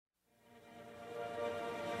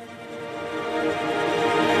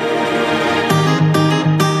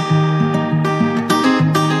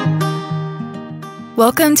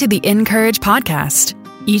Welcome to the Encourage podcast.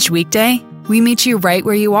 Each weekday, we meet you right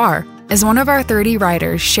where you are as one of our 30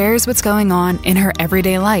 writers shares what's going on in her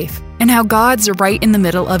everyday life and how God's right in the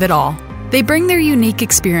middle of it all. They bring their unique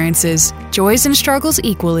experiences, joys and struggles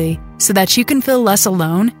equally, so that you can feel less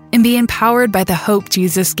alone and be empowered by the hope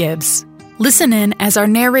Jesus gives. Listen in as our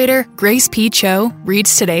narrator, Grace P. Cho,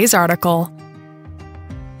 reads today's article.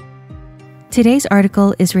 Today's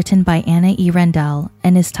article is written by Anna E. Rendell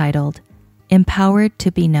and is titled, Empowered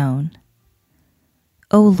to be Known.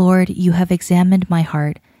 O Lord, you have examined my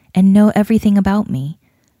heart and know everything about me.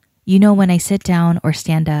 You know when I sit down or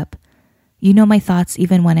stand up. You know my thoughts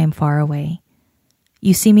even when I'm far away.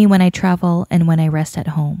 You see me when I travel and when I rest at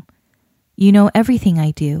home. You know everything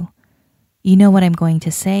I do. You know what I'm going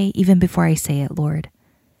to say even before I say it, Lord.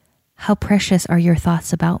 How precious are your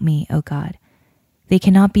thoughts about me, O God. They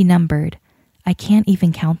cannot be numbered. I can't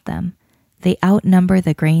even count them. They outnumber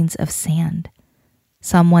the grains of sand.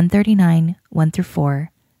 Psalm 139, 1-4,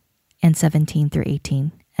 and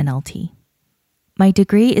 17-18, NLT. My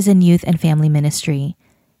degree is in youth and family ministry,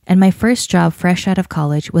 and my first job fresh out of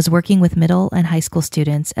college was working with middle and high school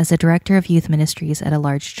students as a director of youth ministries at a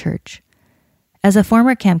large church. As a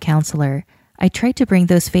former camp counselor, I tried to bring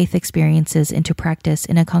those faith experiences into practice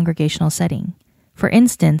in a congregational setting. For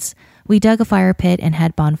instance, we dug a fire pit and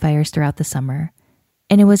had bonfires throughout the summer.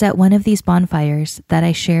 And it was at one of these bonfires that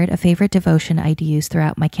I shared a favorite devotion I'd used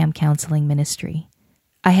throughout my camp counseling ministry.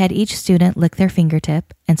 I had each student lick their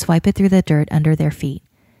fingertip and swipe it through the dirt under their feet,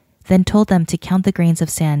 then told them to count the grains of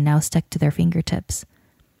sand now stuck to their fingertips.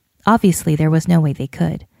 Obviously, there was no way they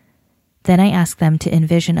could. Then I asked them to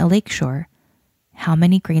envision a lake shore. How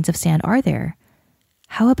many grains of sand are there?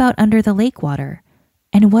 How about under the lake water?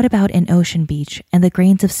 And what about an ocean beach and the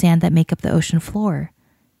grains of sand that make up the ocean floor?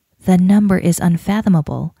 The number is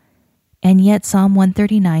unfathomable, and yet Psalm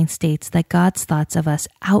 139 states that God's thoughts of us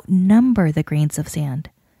outnumber the grains of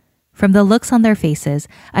sand. From the looks on their faces,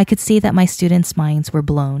 I could see that my students' minds were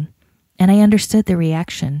blown, and I understood their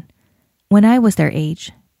reaction. When I was their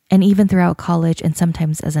age, and even throughout college and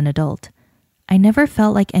sometimes as an adult, I never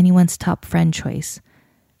felt like anyone's top friend choice.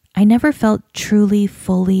 I never felt truly,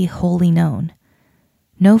 fully, wholly known.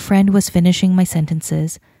 No friend was finishing my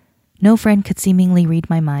sentences. No friend could seemingly read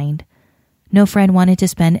my mind. No friend wanted to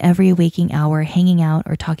spend every waking hour hanging out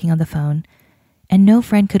or talking on the phone. And no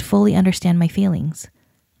friend could fully understand my feelings.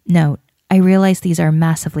 Note, I realize these are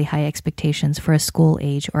massively high expectations for a school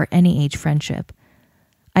age or any age friendship.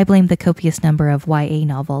 I blame the copious number of YA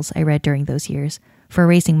novels I read during those years for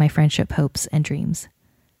raising my friendship hopes and dreams.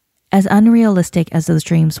 As unrealistic as those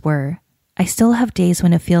dreams were, I still have days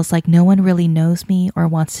when it feels like no one really knows me or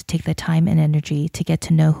wants to take the time and energy to get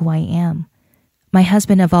to know who I am. My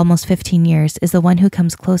husband of almost 15 years is the one who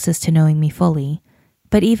comes closest to knowing me fully.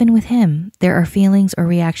 But even with him, there are feelings or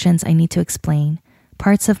reactions I need to explain,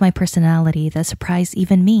 parts of my personality that surprise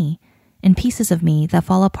even me, and pieces of me that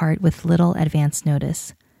fall apart with little advance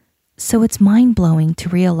notice. So it's mind-blowing to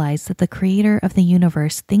realize that the creator of the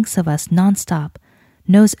universe thinks of us nonstop,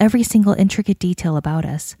 knows every single intricate detail about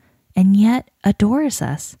us, and yet adores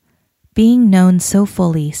us. Being known so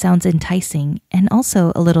fully sounds enticing and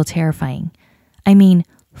also a little terrifying. I mean,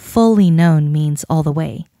 fully known means all the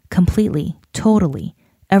way, completely, totally,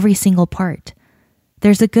 every single part.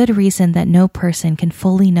 There's a good reason that no person can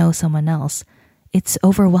fully know someone else. It's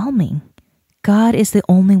overwhelming. God is the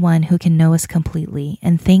only one who can know us completely,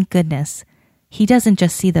 and thank goodness. He doesn't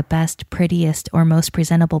just see the best, prettiest, or most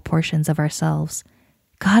presentable portions of ourselves.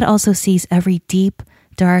 God also sees every deep,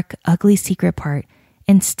 dark, ugly secret part,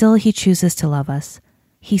 and still he chooses to love us.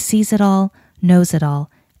 He sees it all, knows it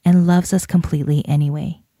all, and loves us completely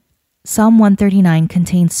anyway. Psalm 139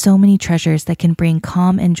 contains so many treasures that can bring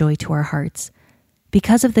calm and joy to our hearts.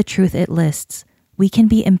 Because of the truth it lists, we can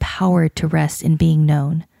be empowered to rest in being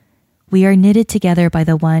known. We are knitted together by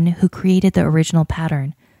the one who created the original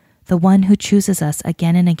pattern, the one who chooses us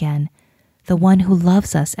again and again, the one who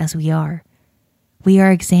loves us as we are. We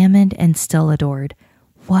are examined and still adored.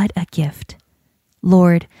 What a gift.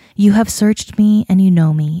 Lord, you have searched me and you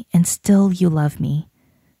know me, and still you love me.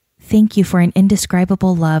 Thank you for an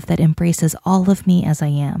indescribable love that embraces all of me as I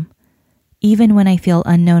am. Even when I feel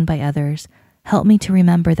unknown by others, help me to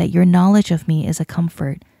remember that your knowledge of me is a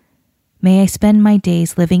comfort. May I spend my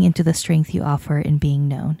days living into the strength you offer in being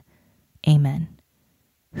known. Amen.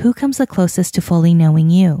 Who comes the closest to fully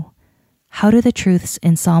knowing you? How do the truths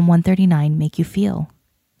in Psalm 139 make you feel?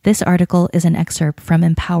 This article is an excerpt from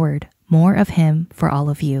Empowered, More of Him for All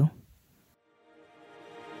of You.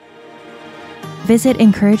 Visit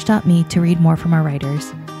encourage.me to read more from our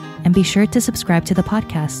writers, and be sure to subscribe to the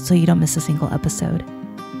podcast so you don't miss a single episode.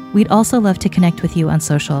 We'd also love to connect with you on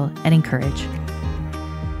social at Encourage.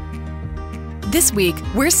 This week,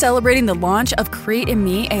 we're celebrating the launch of Create in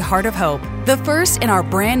Me a Heart of Hope, the first in our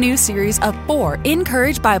brand new series of 4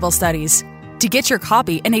 Encourage Bible studies. To get your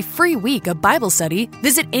copy and a free week of Bible study,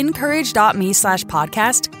 visit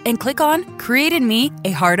encourage.me/podcast and click on Create in Me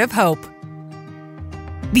a Heart of Hope.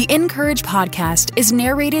 The Encourage podcast is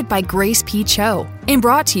narrated by Grace P. Cho and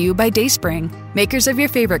brought to you by Dayspring, makers of your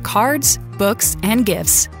favorite cards, books, and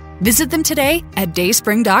gifts. Visit them today at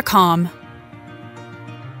dayspring.com.